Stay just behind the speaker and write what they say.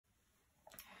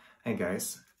Hey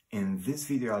guys, in this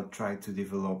video I'll try to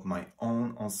develop my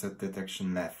own onset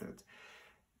detection method.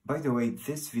 By the way,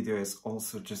 this video is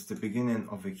also just the beginning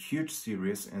of a huge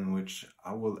series in which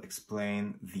I will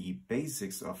explain the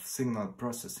basics of signal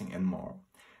processing and more.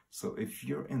 So if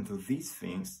you're into these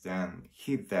things, then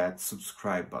hit that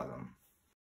subscribe button.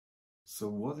 So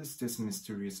what is this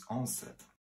mysterious onset?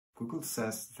 Google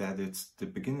says that it's the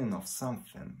beginning of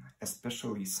something,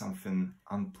 especially something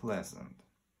unpleasant.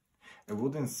 I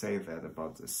wouldn't say that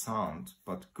about the sound,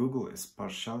 but Google is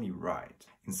partially right.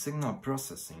 In signal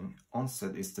processing,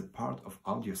 onset is the part of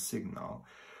audio signal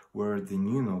where the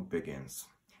new note begins.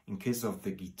 In case of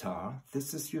the guitar,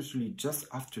 this is usually just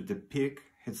after the pick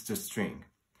hits the string.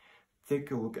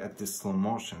 Take a look at this slow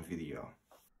motion video.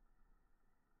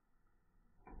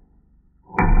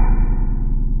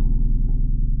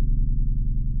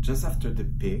 Just after the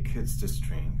pick hits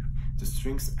the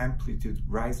string's amplitude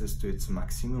rises to its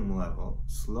maximum level,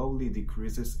 slowly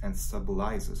decreases and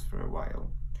stabilizes for a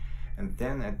while. And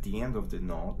then at the end of the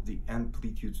note, the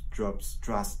amplitude drops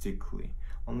drastically,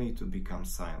 only to become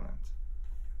silent.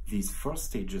 These four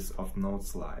stages of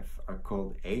note's life are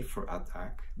called A for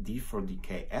attack, D for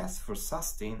decay, S for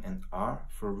sustain, and R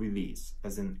for release,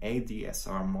 as in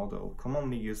ADSR model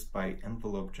commonly used by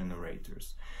envelope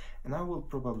generators. And I will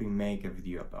probably make a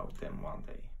video about them one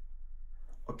day.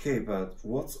 Okay, but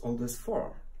what's all this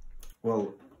for?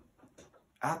 Well,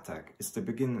 attack is the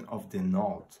beginning of the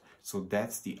note, so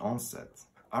that's the onset.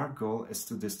 Our goal is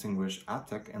to distinguish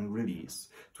attack and release,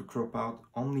 to crop out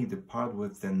only the part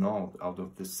with the note out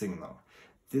of the signal.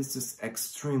 This is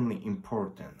extremely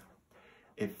important.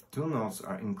 If two notes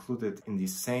are included in the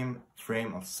same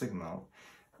frame of signal,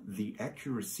 the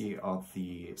accuracy of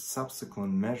the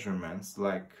subsequent measurements,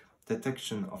 like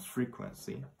detection of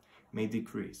frequency, may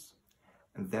decrease.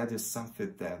 And that is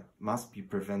something that must be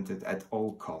prevented at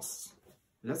all costs.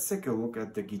 Let's take a look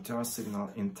at the guitar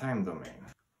signal in time domain.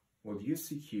 What you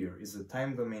see here is a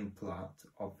time domain plot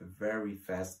of a very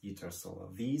fast guitar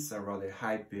solo. These are rather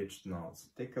high-pitched notes.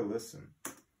 Take a listen.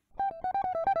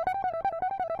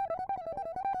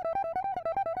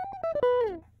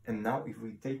 And now if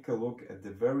we take a look at the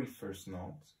very first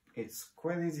note, it's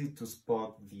quite easy to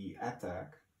spot the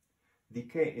attack.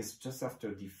 Decay is just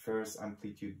after the first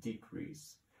amplitude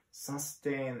decrease.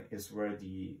 Sustain is where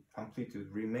the amplitude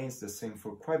remains the same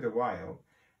for quite a while,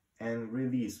 and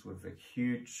release with a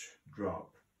huge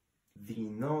drop. The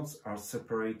notes are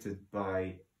separated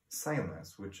by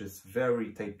silence, which is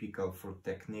very typical for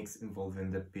techniques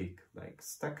involving the pick, like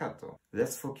staccato.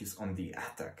 Let's focus on the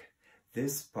attack.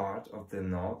 This part of the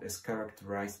note is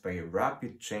characterized by a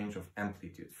rapid change of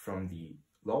amplitude from the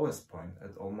lowest point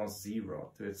at almost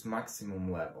zero to its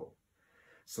maximum level.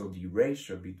 So the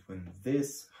ratio between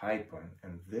this high point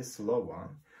and this low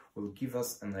one will give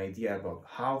us an idea about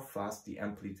how fast the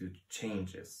amplitude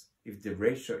changes. If the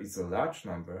ratio is a large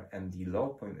number and the low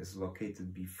point is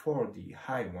located before the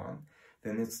high one,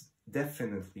 then it's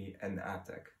definitely an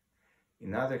attack.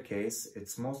 In other case,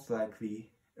 it's most likely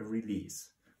a release,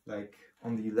 like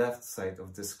on the left side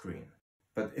of the screen.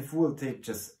 But if we'll take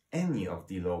just any of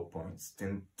the low points,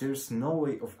 then there's no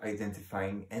way of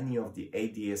identifying any of the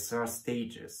ADSR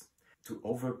stages. To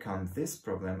overcome this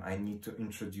problem, I need to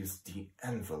introduce the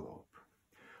envelope.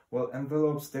 Well,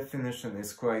 envelope's definition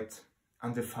is quite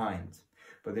undefined,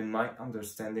 but in my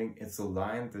understanding, it's a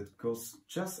line that goes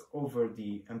just over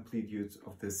the amplitude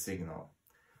of the signal.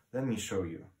 Let me show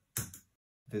you.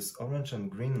 This orange and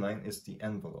green line is the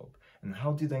envelope. And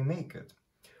how did I make it?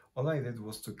 All I did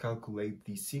was to calculate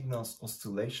the signal's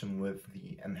oscillation with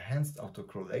the enhanced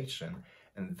autocorrelation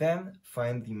and then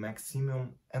find the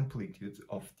maximum amplitude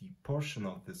of the portion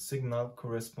of the signal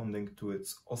corresponding to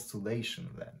its oscillation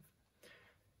length.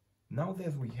 Now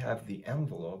that we have the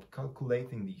envelope,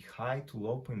 calculating the high to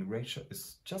low point ratio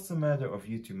is just a matter of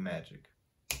YouTube magic.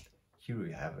 Here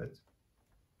we have it.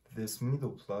 This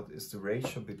middle plot is the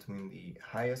ratio between the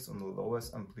highest and the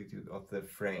lowest amplitude of the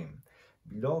frame.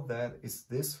 Below that is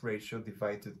this ratio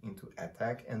divided into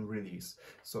attack and release.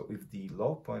 So if the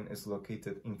low point is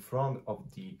located in front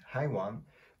of the high one,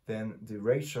 then the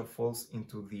ratio falls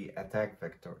into the attack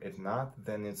vector. If not,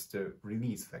 then it's the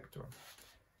release vector.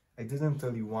 I didn't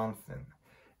tell you one thing.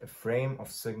 A frame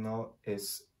of signal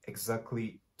is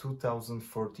exactly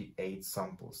 2048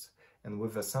 samples. And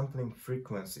with a sampling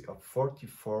frequency of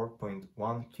 44.1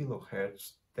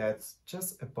 kHz, that's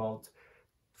just about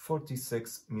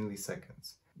 46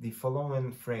 milliseconds. The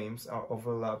following frames are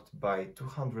overlapped by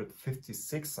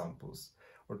 256 samples,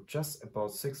 or just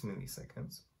about 6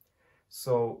 milliseconds.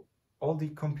 So all the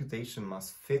computation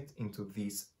must fit into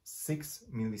these 6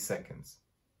 milliseconds.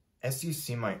 As you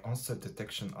see, my onset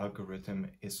detection algorithm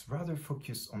is rather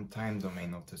focused on time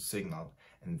domain of the signal,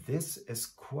 and this is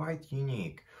quite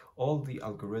unique. All the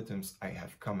algorithms I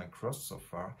have come across so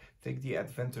far take the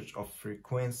advantage of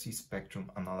frequency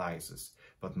spectrum analysis,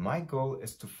 but my goal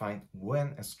is to find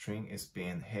when a string is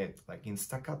being hit, like in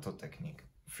staccato technique.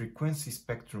 Frequency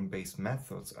spectrum-based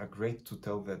methods are great to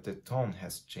tell that the tone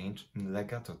has changed in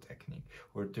legato technique,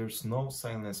 where there's no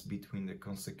silence between the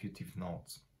consecutive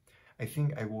notes. I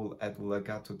think I will add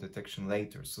legato detection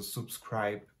later, so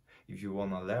subscribe if you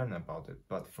want to learn about it.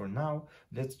 But for now,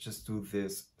 let's just do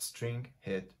this string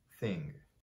hit thing.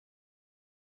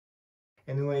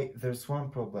 Anyway, there's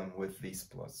one problem with these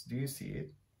plots. Do you see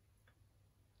it?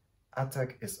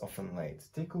 Attack is often late.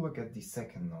 Take a look at the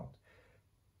second note.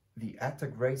 The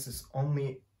attack raises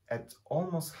only at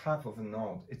almost half of a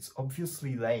note. It's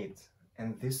obviously late.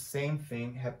 And this same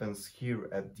thing happens here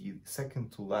at the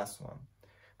second to last one.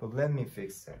 But let me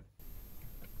fix it.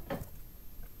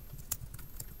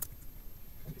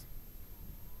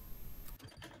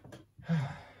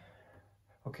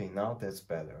 Okay, now that's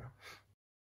better.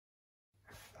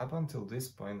 Up until this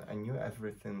point, I knew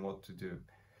everything what to do.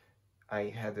 I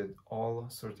had it all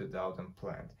sorted out and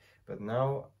planned. But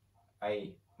now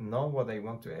I know what I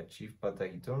want to achieve, but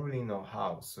I don't really know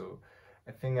how. So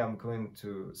I think I'm going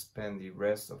to spend the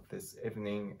rest of this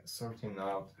evening sorting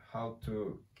out how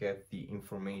to get the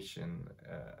information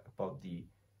about the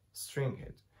string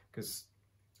hit, because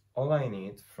all I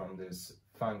need from this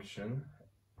function,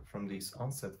 from this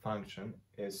onset function,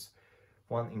 is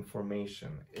one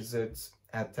information. Is it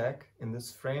attack in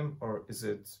this frame, or is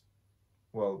it,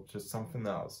 well, just something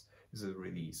else? Is it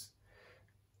release?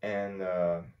 And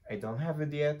I don't have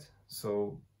it yet,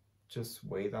 so just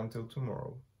wait until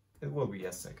tomorrow. It will be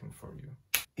a second for you.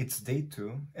 It's day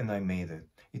 2 and I made it.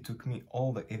 It took me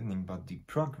all the evening, but the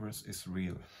progress is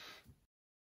real.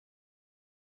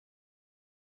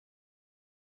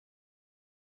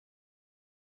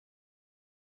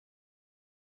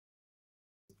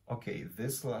 Okay,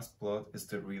 this last plot is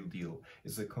the real deal.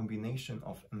 It's a combination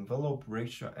of envelope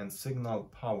ratio and signal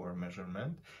power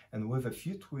measurement, and with a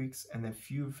few tweaks and a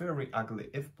few very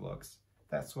ugly if blocks,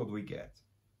 that's what we get.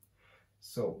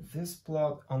 So this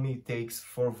plot only takes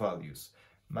 4 values.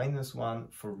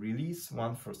 -1 for release,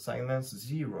 1 for silence,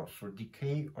 0 for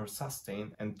decay or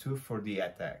sustain, and 2 for the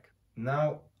attack.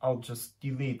 Now I'll just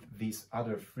delete these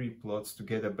other 3 plots to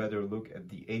get a better look at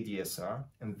the ADSR,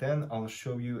 and then I'll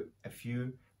show you a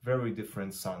few very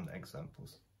different sound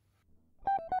examples.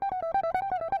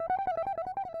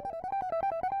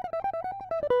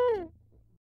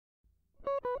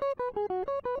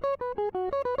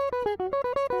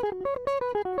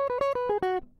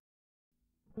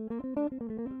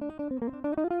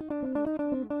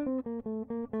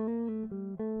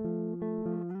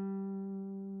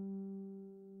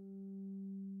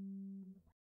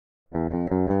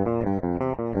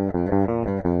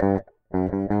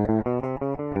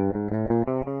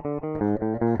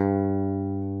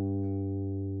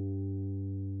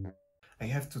 I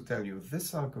have to tell you,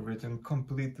 this algorithm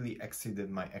completely exceeded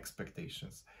my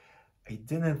expectations. I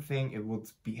didn't think it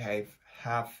would behave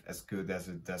half as good as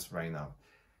it does right now.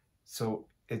 So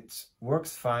it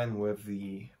works fine with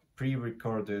the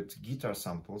pre-recorded guitar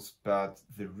samples, but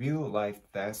the real life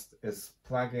test is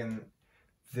plugging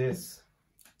this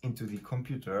into the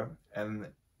computer and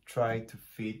try to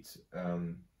feed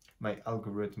my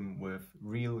algorithm with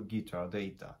real guitar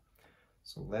data.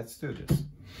 So let's do this.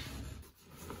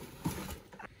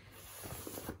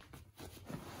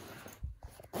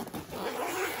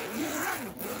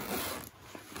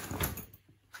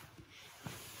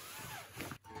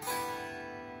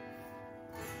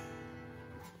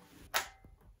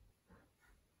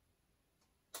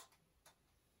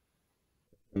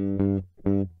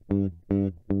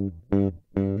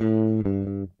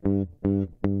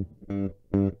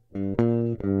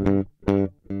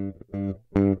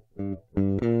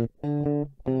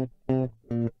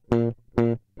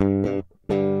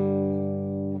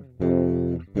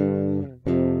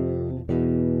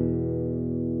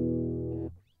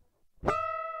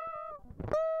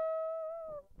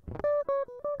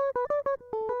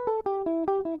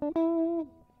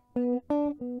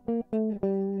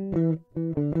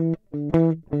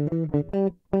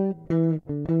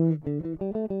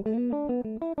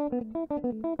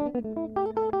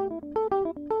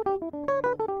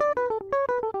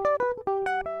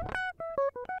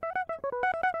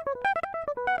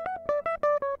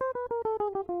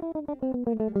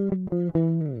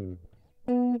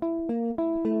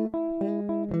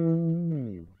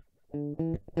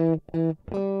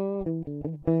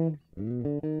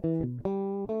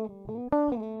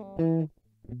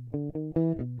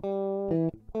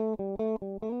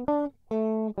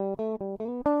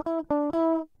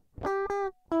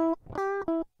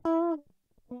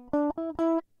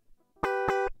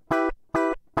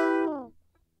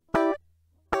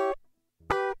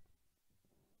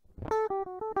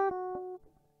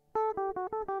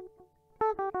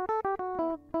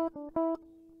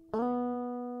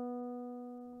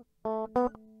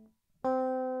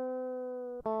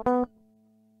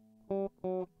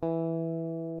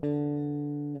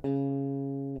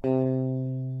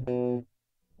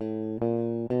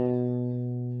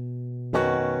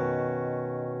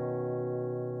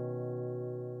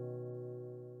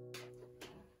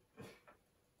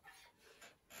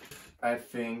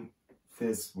 everything,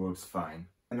 this works fine.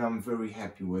 And I'm very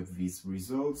happy with these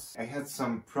results. I had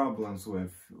some problems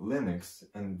with Linux,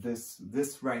 and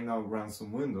this right now runs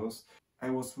on Windows.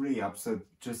 I was really upset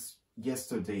just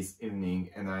yesterday's evening,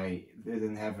 and I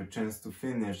didn't have a chance to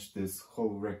finish this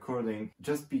whole recording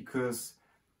just because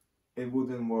it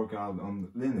wouldn't work out on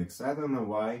Linux. I don't know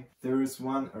why. There is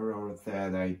one error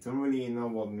that I don't really know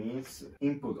what means.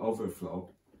 Input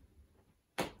overflow.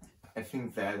 I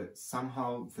think that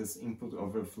somehow this input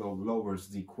overflow lowers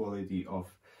the quality of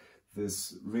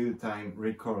this real-time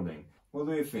recording. What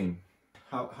do you think?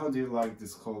 How do you like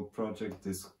this whole project,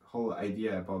 this whole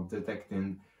idea about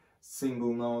detecting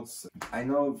single notes? I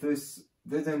know this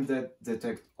didn't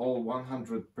detect all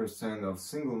 100% of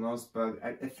single notes, but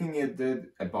I think it did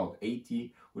about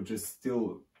 80, which is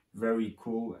still very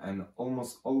cool, and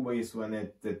almost always when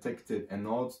it detected a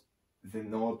note, the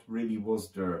note really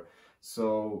was there.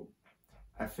 So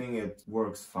I think it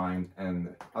works fine,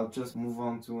 and I'll just move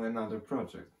on to another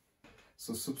project.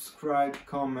 So subscribe,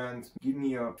 comment, give me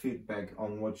your feedback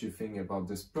on what you think about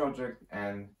this project,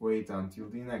 and wait until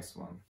the next one.